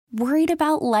Worried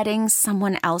about letting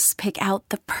someone else pick out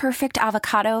the perfect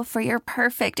avocado for your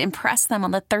perfect impress them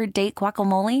on the third date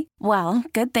guacamole? Well,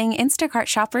 good thing Instacart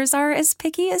shoppers are as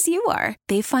picky as you are.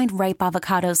 They find ripe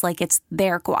avocados like it's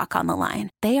their guac on the line.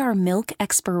 They are milk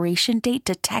expiration date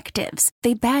detectives.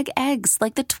 They bag eggs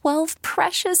like the 12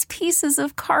 precious pieces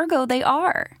of cargo they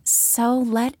are. So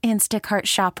let Instacart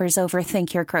shoppers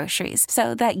overthink your groceries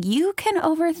so that you can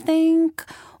overthink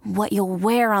what you'll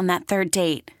wear on that third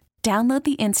date. Download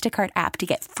the Instacart app to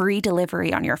get free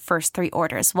delivery on your first 3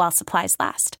 orders while supplies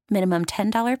last. Minimum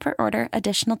 $10 per order.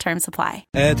 Additional terms apply.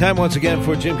 And time once again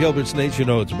for Jim Gilbert's Nature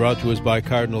Notes, brought to us by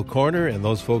Cardinal Corner and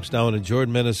those folks down in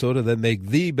Jordan, Minnesota that make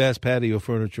the best patio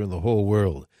furniture in the whole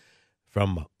world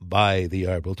from By the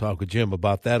Yard. We'll talk with Jim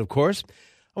about that, of course.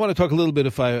 I want to talk a little bit,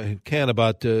 if I can,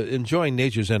 about enjoying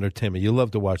nature's entertainment. You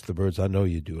love to watch the birds. I know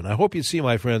you do. And I hope you see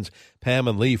my friends Pam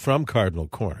and Lee from Cardinal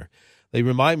Corner. They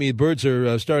remind me birds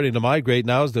are starting to migrate.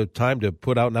 Now is the time to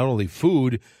put out not only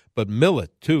food, but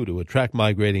millet, too, to attract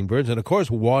migrating birds. And, of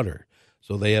course, water,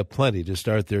 so they have plenty to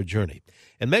start their journey.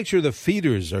 And make sure the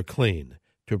feeders are clean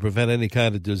to prevent any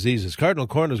kind of diseases. Cardinal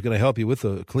Corner is going to help you with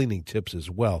the cleaning tips as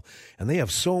well. And they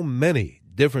have so many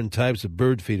different types of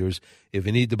bird feeders if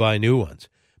you need to buy new ones.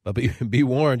 But be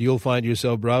warned, you'll find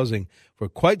yourself browsing for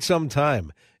quite some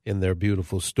time in their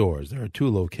beautiful stores. There are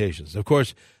 2 locations. Of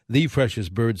course, the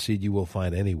freshest bird seed you will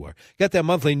find anywhere. Get that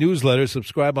monthly newsletter.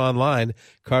 Subscribe online,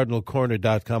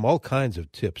 cardinalcorner.com. All kinds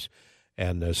of tips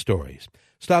and stories.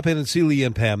 Stop in and see Lee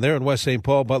and Pam. They're in West St.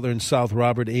 Paul, Butler, and South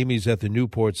Robert. Amy's at the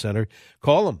Newport Center.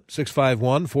 Call them,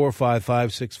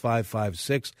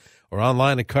 651-455-6556, or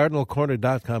online at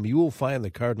cardinalcorner.com. You will find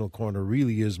the Cardinal Corner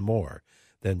really is more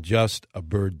than just a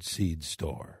bird seed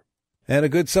store. And a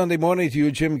good Sunday morning to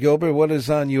you, Jim Gilbert. What is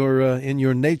on your in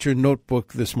your nature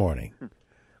notebook this morning?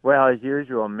 Well, as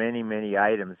usual, many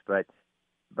items, but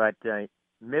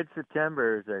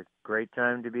mid-September is a great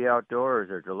time to be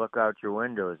outdoors or to look out your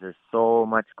windows. There's so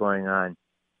much going on.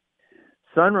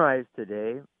 Sunrise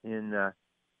today in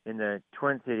the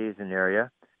Twin Cities and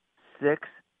area,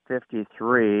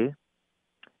 6:53.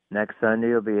 Next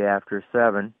Sunday will be after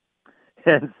 7,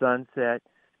 and sunset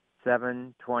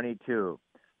 7:22.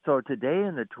 So today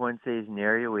in the Twin Cities and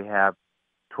area, we have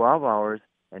 12 hours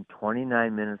and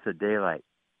 29 minutes of daylight.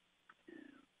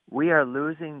 We are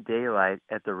losing daylight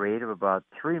at the rate of about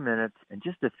 3 minutes and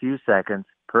just a few seconds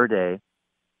per day,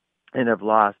 and have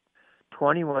lost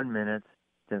 21 minutes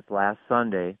since last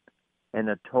Sunday, and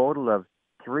a total of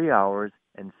 3 hours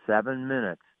and 7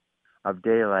 minutes of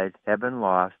daylight have been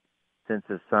lost since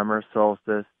the summer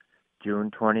solstice, June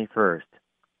 21st.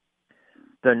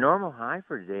 The normal high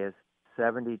for today is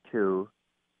 72,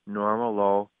 normal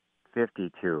low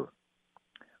 52.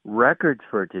 Records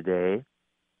for today,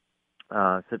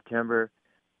 September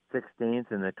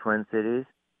 16th in the Twin Cities,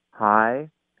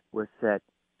 high was set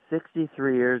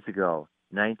 63 years ago,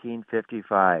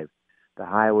 1955. The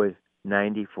high was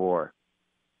 94.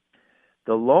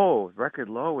 The low, record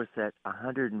low, was set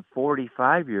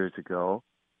 145 years ago,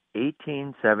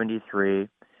 1873,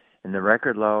 and the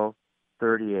record low,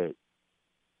 38.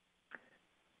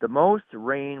 The most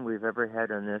rain we've ever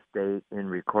had on this date in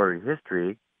recorded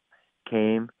history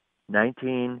came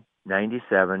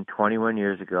 1997, 21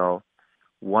 years ago,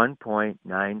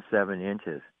 1.97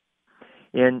 inches.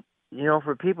 And, you know,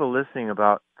 for people listening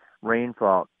about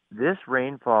rainfall, this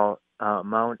rainfall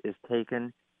amount is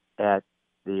taken at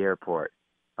the airport,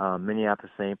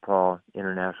 Minneapolis-St. Paul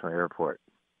International Airport.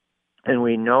 And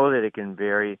we know that it can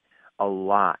vary a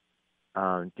lot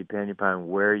depending upon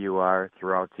where you are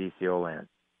throughout CCO land.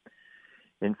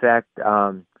 In fact,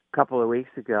 a couple of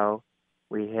weeks ago,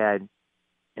 we had,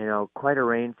 quite a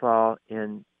rainfall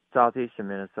in southeastern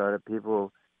Minnesota.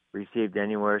 People received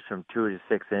anywhere from 2 to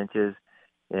 6 inches,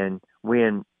 and we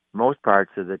in most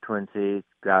parts of the Twin Cities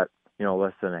got,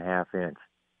 less than a half inch.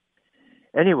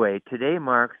 Anyway, today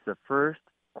marks the first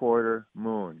quarter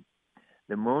moon.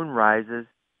 The moon rises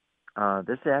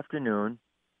this afternoon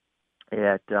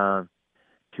at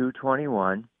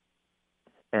 2:21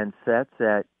 and sets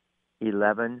at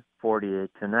 11:48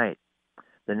 tonight.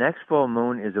 The next full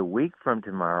moon is a week from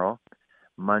tomorrow,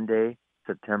 Monday,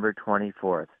 September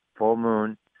 24th. Full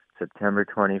moon, September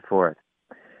 24th.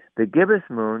 The gibbous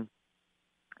moon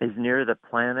is near the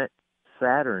planet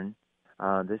Saturn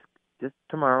this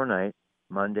tomorrow night,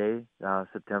 Monday,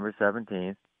 September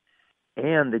 17th,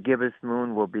 and the gibbous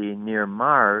moon will be near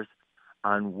Mars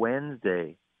on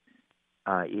Wednesday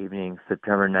evening,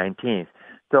 September 19th.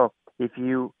 So if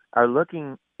you are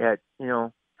looking at,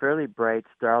 fairly bright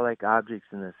star-like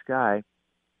objects in the sky,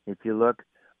 if you look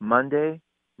Monday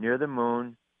near the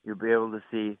moon, you'll be able to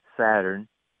see Saturn.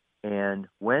 and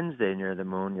Wednesday near the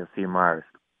moon, you'll see Mars.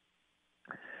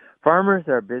 Farmers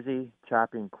are busy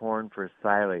chopping corn for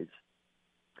silage.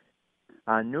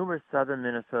 Numerous southern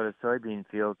Minnesota soybean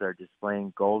fields are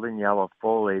displaying golden yellow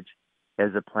foliage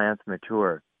as the plants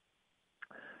mature.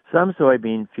 Some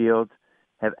soybean fields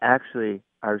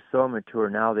are so mature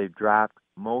now they've dropped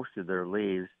most of their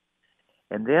leaves,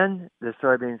 and then the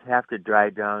soybeans have to dry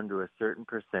down to a certain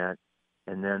percent,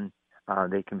 and then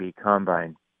they can be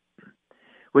combined.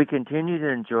 We continue to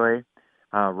enjoy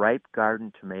ripe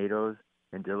garden tomatoes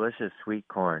and delicious sweet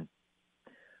corn.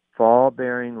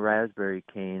 Fall-bearing raspberry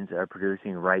canes are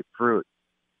producing ripe fruit.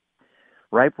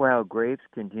 Ripe wild grapes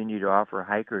continue to offer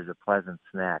hikers a pleasant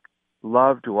snack.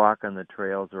 Love to walk on the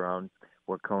trails around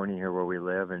Waconia here where we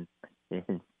live and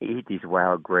eat these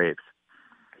wild grapes.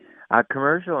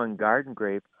 Commercial and garden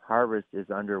grape harvest is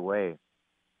underway.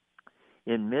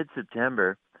 In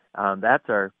mid-September, that's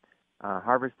our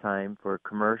harvest time for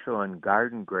commercial and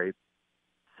garden grapes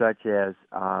such as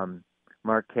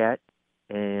Marquette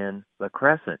and La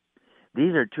Crescent.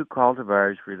 These are two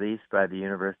cultivars released by the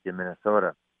University of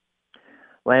Minnesota.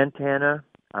 Lantana,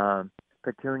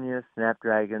 petunias,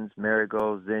 snapdragons,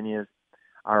 marigolds, zinnias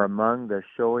are among the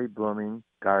showy blooming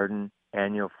garden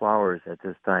annual flowers at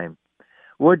this time.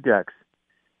 Wood ducks,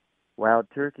 wild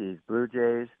turkeys, blue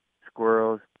jays,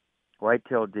 squirrels,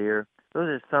 white-tailed deer, those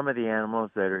are some of the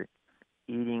animals that are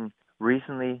eating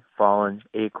recently fallen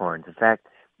acorns. In fact,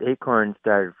 the acorns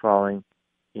started falling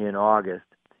in August,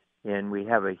 and we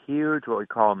have a huge, what we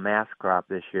call mass crop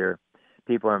this year.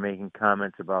 People are making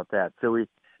comments about that. So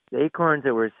the acorns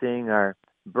that we're seeing are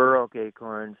bur oak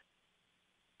acorns,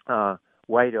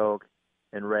 white oak,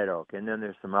 and red oak. And then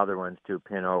there's some other ones too,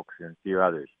 pin oaks and a few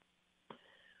others.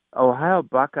 Ohio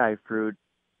buckeye fruit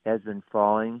has been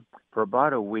falling for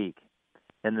about a week,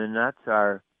 and the nuts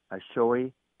are a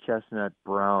showy chestnut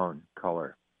brown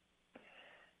color.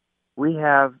 We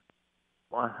have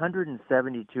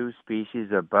 172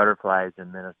 species of butterflies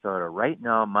in Minnesota. Right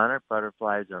now, monarch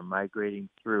butterflies are migrating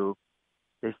through.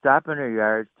 They stop in our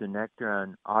yards to nectar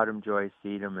on autumn joy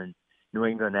sedum and New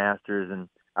England asters and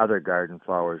other garden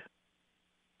flowers.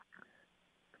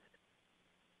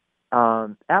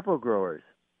 Apple growers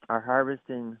are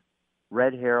harvesting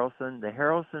red Harrelson. The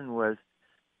Harrelson was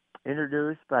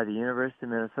introduced by the University of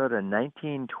Minnesota in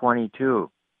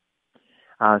 1922.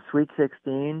 Sweet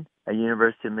 16, a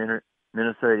University of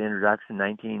Minnesota introduction,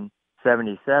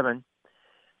 1977.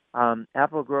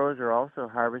 Apple growers are also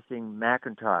harvesting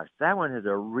McIntosh. That one has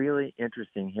a really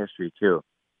interesting history, too.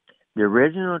 The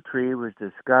original tree was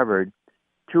discovered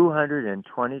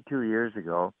 222 years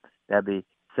ago, that'd be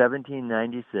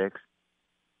 1796,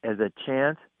 as a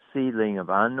chance seedling of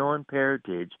unknown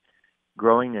parentage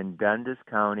growing in Dundas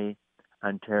County,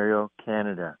 Ontario,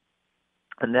 Canada.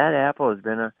 And that apple has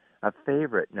been a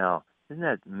favorite now. Isn't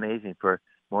that amazing, for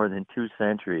more than 2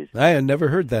 centuries? I had never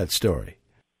heard that story.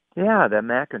 Yeah, the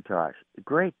McIntosh,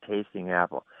 great tasting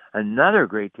apple. Another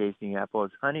great tasting apple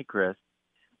is Honeycrisp,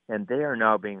 and they are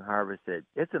now being harvested.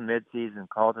 It's a mid-season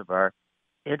cultivar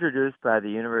introduced by the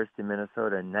University of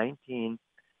Minnesota in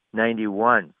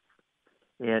 1991.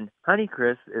 And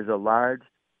Honeycrisp is a large,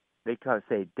 they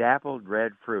say dappled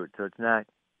red fruit, so it's not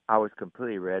always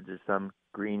completely red. There's some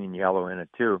green and yellow in it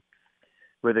too,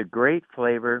 with a great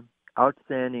flavor,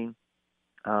 outstanding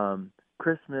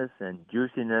crispness and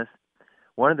juiciness.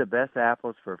 One of the best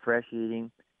apples for fresh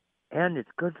eating, and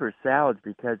it's good for salads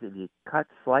because if you cut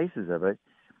slices of it,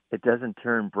 it doesn't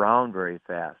turn brown very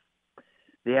fast.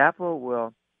 The apple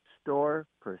will store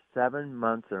for 7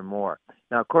 months or more.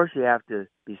 Now, of course, you have to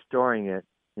be storing it,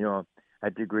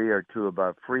 a degree or two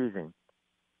above freezing.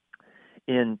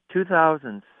 In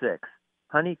 2006,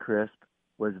 Honeycrisp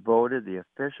was voted the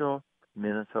official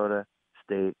Minnesota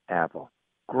state apple.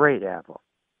 Great apple.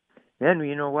 And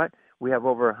you know what? We have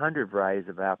over 100 varieties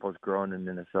of apples grown in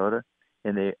Minnesota,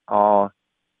 and they all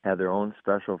have their own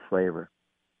special flavor.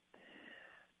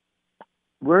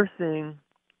 We're seeing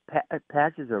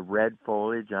patches of red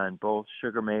foliage on both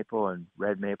sugar maple and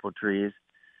red maple trees,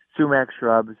 sumac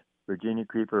shrubs, Virginia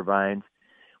creeper vines.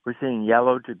 We're seeing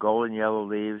yellow to golden yellow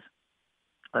leaves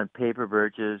on paper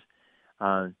birches,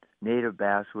 native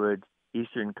basswoods,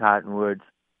 eastern cottonwoods,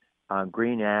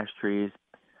 green ash trees.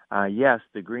 Yes,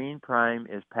 the green prime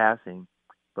is passing,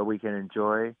 but we can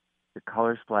enjoy the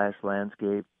color splash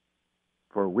landscape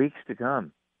for weeks to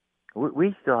come.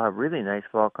 We still have really nice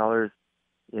fall colors,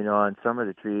 on some of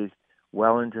the trees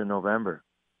well into November.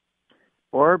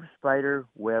 Orb spider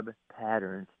web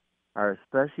patterns are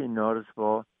especially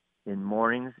noticeable in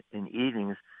mornings and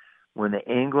evenings when the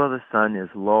angle of the sun is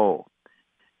low.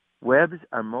 Webs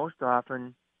are most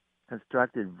often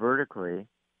constructed vertically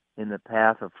in the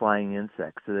path of flying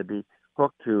insects. So they'd be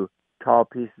hooked to tall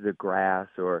pieces of grass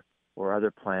or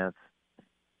other plants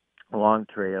along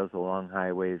trails, along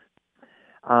highways.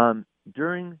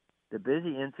 During the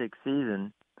busy insect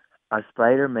season, a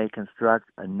spider may construct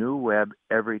a new web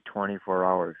every 24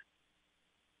 hours.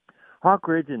 Hawk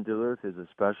Ridge in Duluth is a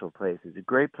special place. It's a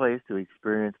great place to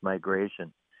experience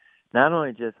migration. Not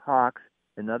only just hawks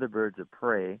and other birds of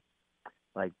prey,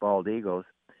 like bald eagles,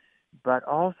 but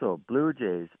also blue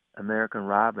jays, American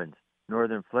robins,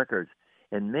 northern flickers,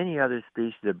 and many other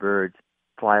species of birds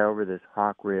fly over this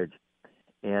Hawk Ridge.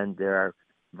 And there are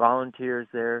volunteers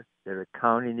there that are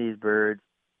counting these birds.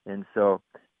 And so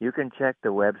you can check the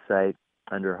website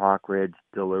under Hawk Ridge,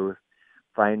 Duluth,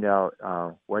 find out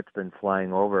what's been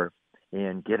flying over,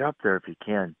 and get up there if you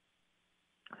can.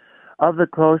 Of the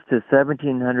close to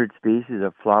 1,700 species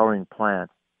of flowering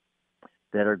plants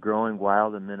that are growing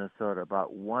wild in Minnesota,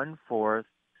 about 1/4,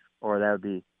 or that would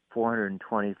be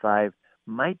 425,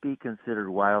 might be considered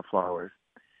wildflowers.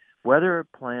 Whether a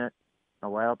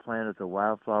wild plant is a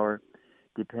wildflower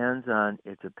depends on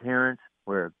its appearance,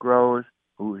 where it grows,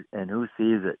 who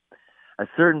sees it. A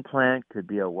certain plant could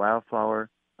be a wildflower,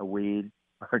 a weed,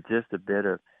 or just a bit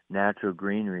of natural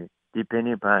greenery,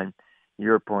 depending upon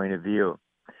your point of view.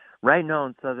 Right now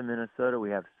in southern Minnesota,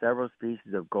 we have several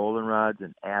species of goldenrods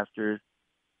and asters.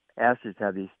 Asters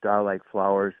have these star-like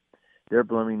flowers. They're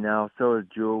blooming now. So is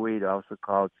jewelweed, also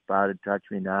called spotted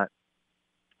touch-me-not.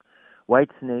 White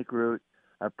snakeroot,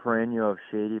 a perennial of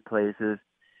shady places.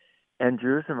 And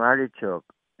Jerusalem artichoke.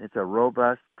 It's a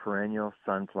robust perennial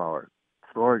sunflower.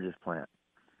 It's a gorgeous plant.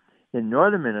 In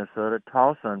northern Minnesota,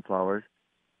 tall sunflowers,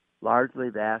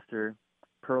 large-leaf aster,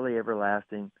 pearly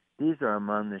everlasting. These are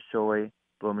among the showy,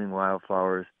 blooming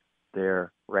wildflowers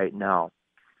there right now.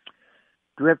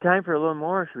 Do we have time for a little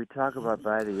more, or should we talk about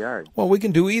By the Yard? Well, we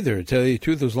can do either. To tell you the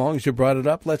truth, as long as you brought it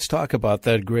up, let's talk about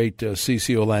that great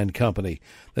CCO Land Company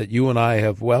that you and I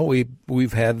have. Well,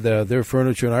 we've had their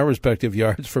furniture in our respective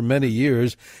yards for many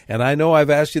years, and I know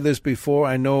I've asked you this before.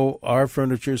 I know our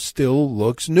furniture still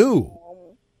looks new.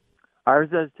 Ours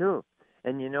does too.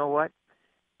 And you know what?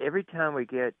 Every time we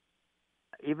get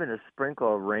even a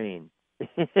sprinkle of rain,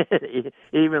 it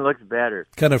even looks better.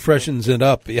 Kind of freshens it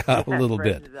up, a little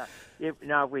bit. If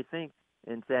we think,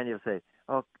 and Sandy will say,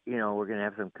 oh, we're going to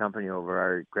have some company over,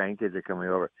 our grandkids are coming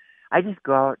over, I just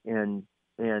go out and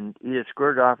either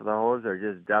squirt it off with a hose or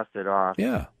just dust it off.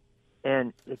 Yeah.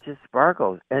 And it just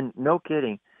sparkles. And no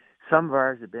kidding, some of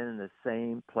ours have been in the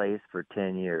same place for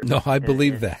 10 years. No, I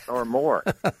believe that. Or more.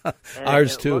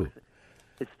 Ours too.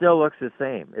 It still looks the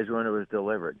same as when it was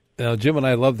delivered. Now, Jim and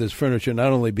I love this furniture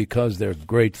not only because they're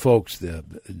great folks,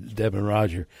 Deb and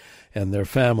Roger, and their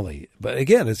family, but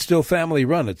again, it's still family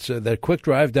run. It's that quick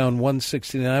drive down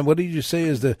 169. What did you say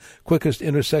is the quickest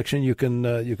intersection you can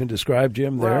describe,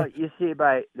 Jim? There. Well, you see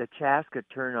by the Chaska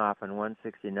turnoff on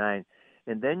 169,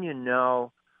 and then you've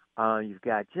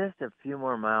got just a few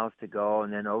more miles to go,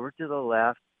 and then over to the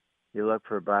left, you look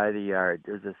for By the Yard.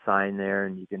 There's a sign there,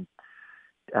 and you can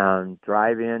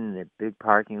drive in the big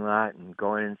parking lot and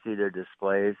go in and see their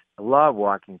displays. I love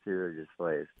walking through their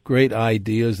displays. Great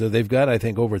ideas. They've got, I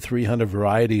think, over 300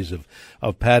 varieties of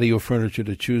patio furniture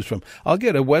to choose from. I'll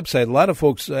get a website. A lot of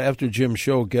folks, after Jim's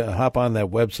show, hop on that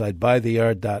website,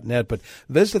 bytheyard.net, but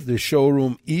visit the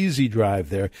showroom, easy drive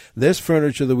there. This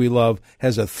furniture that we love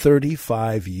has a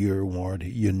 35-year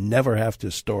warranty. You never have to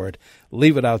store it.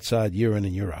 Leave it outside year in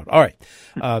and year out. All right.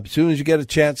 As soon as you get a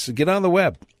chance, get on the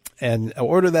web and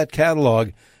order that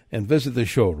catalog and visit the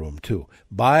showroom, too.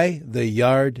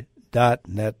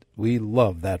 Bytheyard.net. We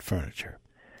love that furniture.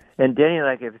 And, Denny,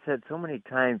 like I've said so many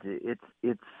times,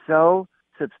 it's so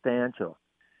substantial.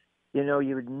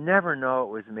 You would never know it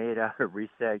was made out of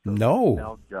recycled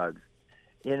milk jugs.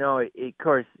 Of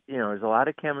course, there's a lot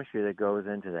of chemistry that goes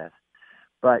into this.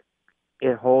 But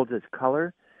it holds its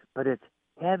color, but it's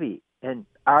heavy. And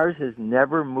ours has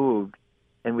never moved.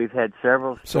 And we've had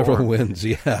several wins,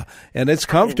 yeah. And it's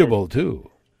comfortable,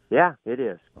 too. Yeah, it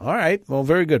is. All right. Well,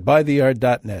 very good.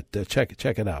 Bytheyard.net.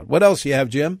 Check it out. What else you have,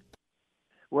 Jim?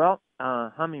 Well,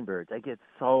 hummingbirds. I get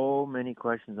so many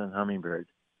questions on hummingbirds.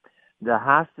 The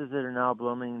hostas that are now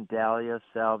blooming, dahlia,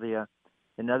 salvia,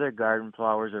 and other garden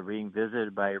flowers are being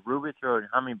visited by ruby-throated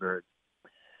hummingbirds.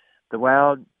 The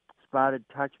wild spotted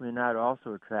touch-me-not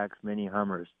also attracts many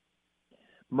hummers.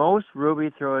 Most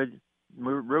ruby-throats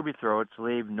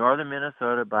leave northern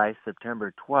Minnesota by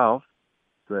September 12th,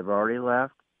 so they've already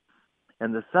left,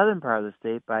 and the southern part of the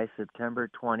state by September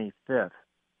 25th.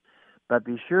 But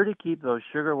be sure to keep those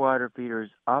sugar water feeders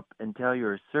up until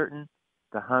you're certain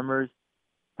the hummers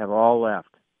have all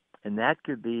left, and that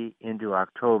could be into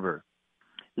October.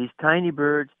 These tiny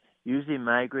birds usually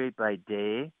migrate by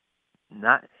day.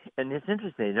 And it's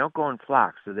interesting, they don't go in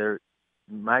flocks, so they're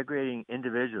migrating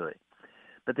individually.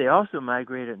 But they also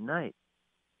migrate at night.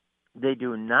 They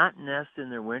do not nest in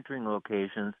their wintering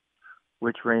locations,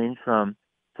 which range from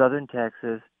southern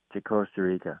Texas to Costa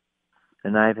Rica.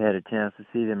 And I've had a chance to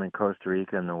see them in Costa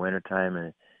Rica in the wintertime,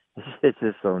 and it's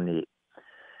just so neat.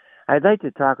 I'd like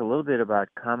to talk a little bit about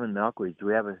common milkweeds. Do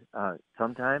we have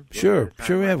some time? Sure,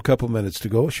 we have a couple minutes to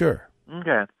go, sure.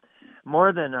 Okay.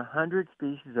 More than 100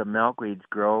 species of milkweeds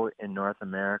grow in North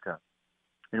America,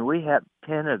 and we have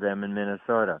 10 of them in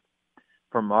Minnesota.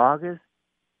 From August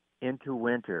into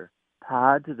winter,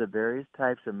 pods of the various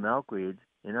types of milkweeds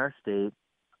in our state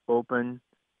open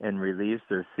and release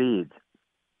their seeds.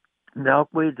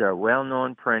 Milkweeds are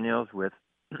well-known perennials with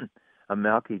a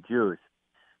milky juice.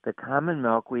 The common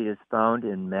milkweed is found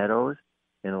in meadows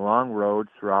and along roads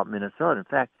throughout Minnesota. In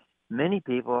fact, many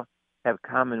people have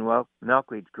common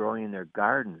milkweeds growing in their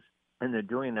gardens, and they're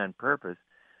doing it on purpose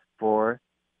for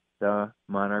the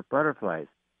monarch butterflies.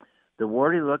 The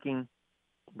warty-looking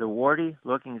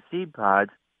seed pods,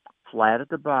 flat at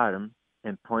the bottom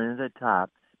and pointed at the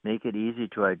top, make it easy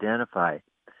to identify.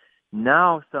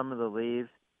 Now some of the leaves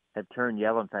have turned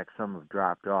yellow. In fact, some have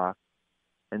dropped off.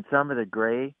 And some of the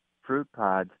gray fruit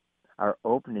pods are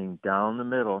opening down the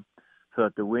middle so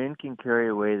that the wind can carry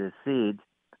away the seeds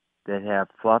that have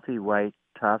fluffy white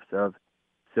tufts of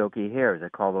silky hairs. I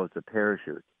call those the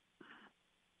parachutes.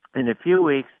 In a few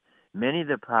weeks, many of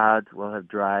the pods will have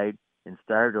dried and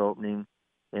started opening,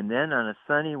 and then on a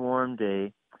sunny, warm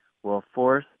day, will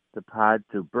force the pods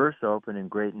to burst open in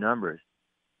great numbers.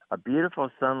 A beautiful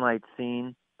sunlight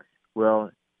scene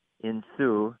will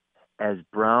ensue as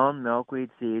brown milkweed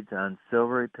seeds on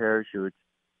silvery parachutes,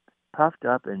 puffed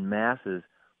up in masses,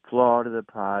 flow out of the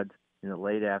pods in the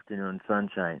late afternoon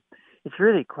sunshine. It's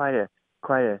really quite a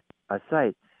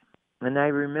sight. And I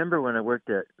remember when I worked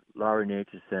at Lowry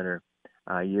Nature Center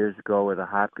years ago with the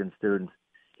Hopkins students,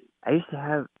 I used to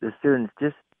have the students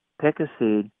just pick a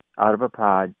seed out of a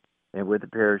pod and with a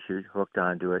parachute hooked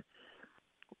onto it.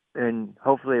 And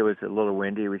hopefully it was a little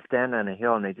windy. We stand on a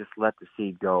hill and they just let the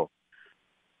seed go.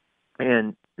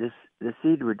 And the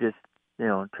seed would just,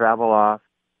 travel off,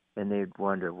 and they'd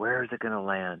wonder, where is it going to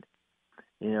land?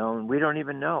 And we don't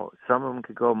even know. Some of them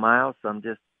could go miles, some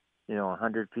just,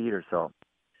 100 feet or so.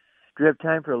 Do we have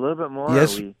time for a little bit more?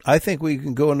 Yes, I think we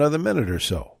can go another minute or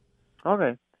so.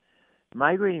 Okay.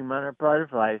 Migrating monarch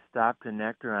butterflies stop to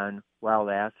nectar on wild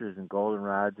asters and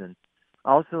goldenrods, and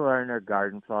also are in our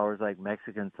garden flowers like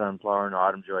Mexican sunflower and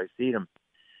autumn joy sedum.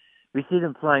 We see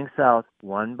them flying south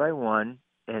one by one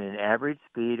at an average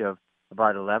speed of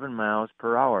about 11 miles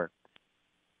per hour.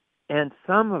 And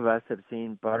some of us have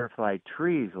seen butterfly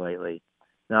trees lately.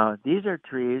 Now, these are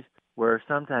trees where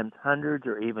sometimes hundreds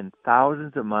or even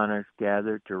thousands of monarchs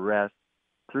gather to rest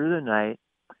through the night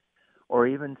or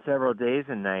even several days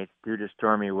and nights due to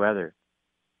stormy weather.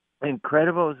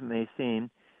 Incredible as it may seem,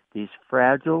 these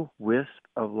fragile wisps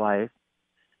of life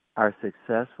are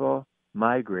successful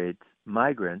migrants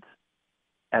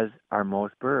as are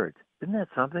most birds. Isn't that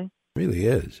something? It really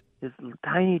is. It's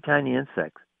tiny, tiny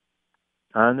insects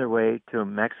on their way to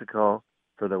Mexico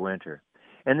for the winter.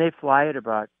 And they fly at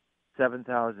about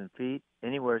 7,000 feet,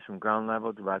 anywhere from ground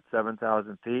level to about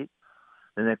 7,000 feet.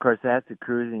 And, of course, that's a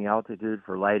cruising altitude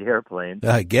for light airplanes.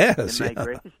 I guess, yeah.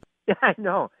 Yeah, I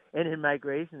know. And in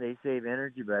migration, they save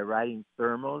energy by riding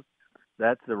thermals.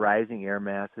 That's the rising air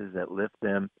masses that lift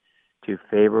them to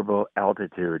favorable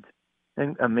altitudes.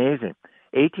 And amazing.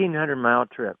 1,800-mile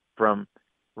trip from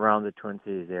around the Twin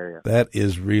Cities area. That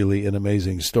is really an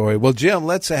amazing story. Well, Jim,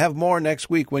 let's have more next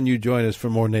week when you join us for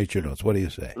more Nature Notes. What do you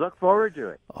say? Look forward to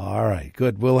it. All right,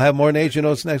 good. We'll have more Nature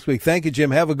Notes next week. Thank you,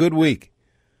 Jim. Have a good week.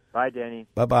 Bye, Denny.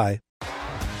 Bye-bye.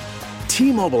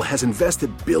 T-Mobile has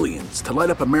invested billions to light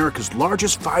up America's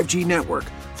largest 5G network,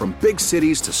 from big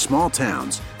cities to small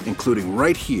towns, including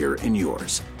right here in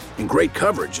yours. And great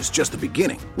coverage is just the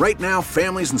beginning. Right now,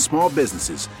 families and small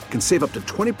businesses can save up to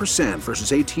 20%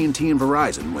 versus AT&T and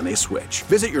Verizon when they switch.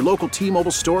 Visit your local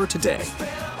T-Mobile store today.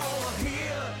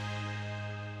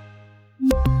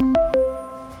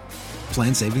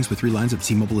 Plan savings with 3 lines of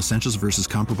T-Mobile Essentials versus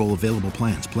comparable available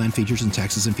plans. Plan features and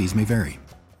taxes and fees may vary.